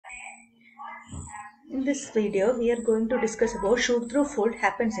In this video, we are going to discuss about shoot-through fault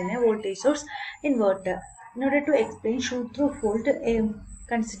happens in a voltage source inverter. In order to explain shoot-through fault,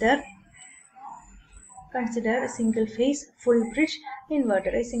 consider a single-phase full-bridge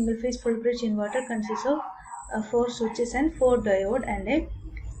inverter. A single-phase full-bridge inverter consists of 4 switches and 4 diodes and a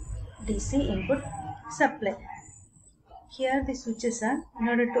DC input supply. Here the switches are in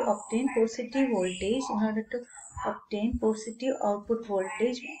order to obtain positive voltage, in order to obtain positive output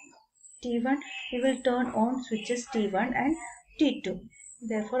voltage T1, we will turn on switches T1 and T2.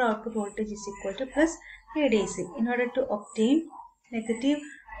 Therefore, output voltage is equal to plus ADC. In order to obtain negative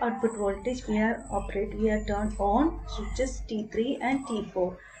output voltage, we are turn on switches T3 and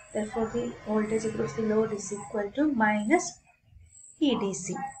T4. Therefore, the voltage across the load is equal to minus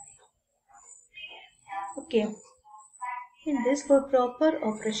EDC. Okay. In this, for proper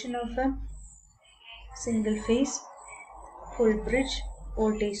operation of a single phase full bridge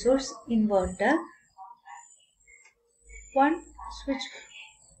voltage source inverter,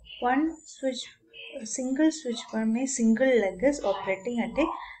 a single switch from a single leg is operating at a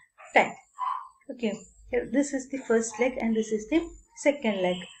time. Okay, this is the first leg and this is the second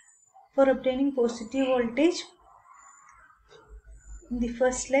leg. For obtaining positive voltage, in the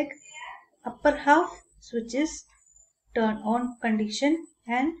first leg, upper half switches turn on condition,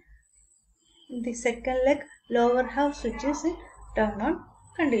 and in the second leg, lower half switches in turn on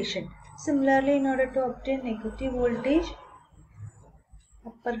condition. Similarly, in order to obtain negative voltage,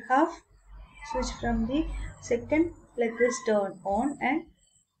 upper half switch from the second leg is turned on and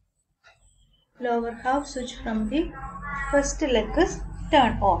lower half switch from the first leg is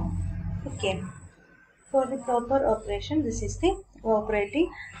turned on. Okay. For the proper operation, this is the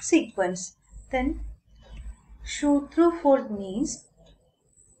operating sequence. Then shoot-through fault means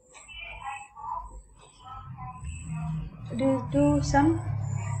due to some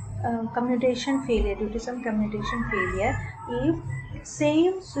commutation failure, if the switch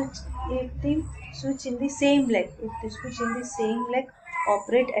in the same leg,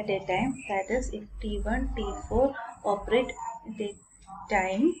 operate at a time, that is if T1, T4 operate at a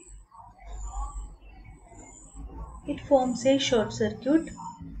time, it forms a short circuit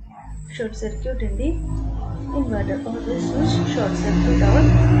in the inverter, or the switch short circuit our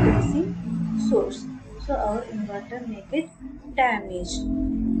DC source. So our inverter may get damaged.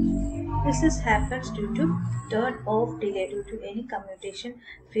 This happens due to turn off delay, due to any commutation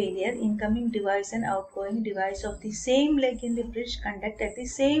failure. Incoming device and outgoing device of the same leg in the bridge conduct at the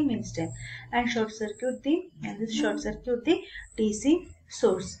same instant and short circuit the DC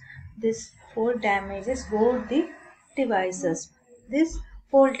source. This fault damages both the devices. This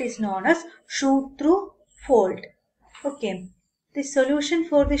fault is known as shoot-through fault. Okay. The solution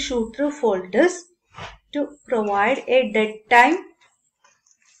for the shoot-through fault is to provide a dead time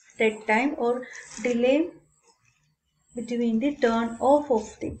or delay between the turn off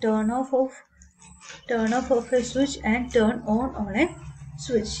of a switch and turn on a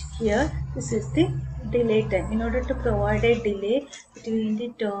switch. Here, this is the delay time. In order to provide a delay between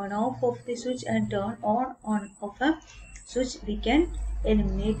the turn off of the switch and turn on of a switch, we can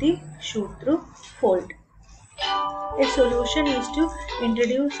eliminate the shoot-through fault. A solution is to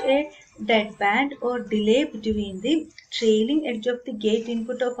introduce a dead band or delay between the trailing edge of the gate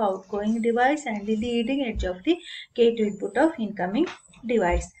input of outgoing device and the leading edge of the gate input of incoming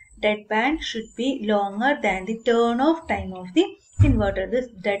device. Dead band should be longer than the turn off time of the inverter. This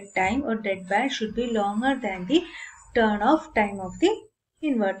dead time or dead band should be longer than the turn off time of the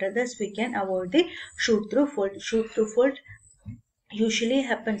inverter. Thus, we can avoid the shoot-through fault. Shoot-through fault usually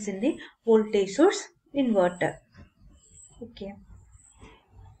happens in the voltage source inverter. Okay.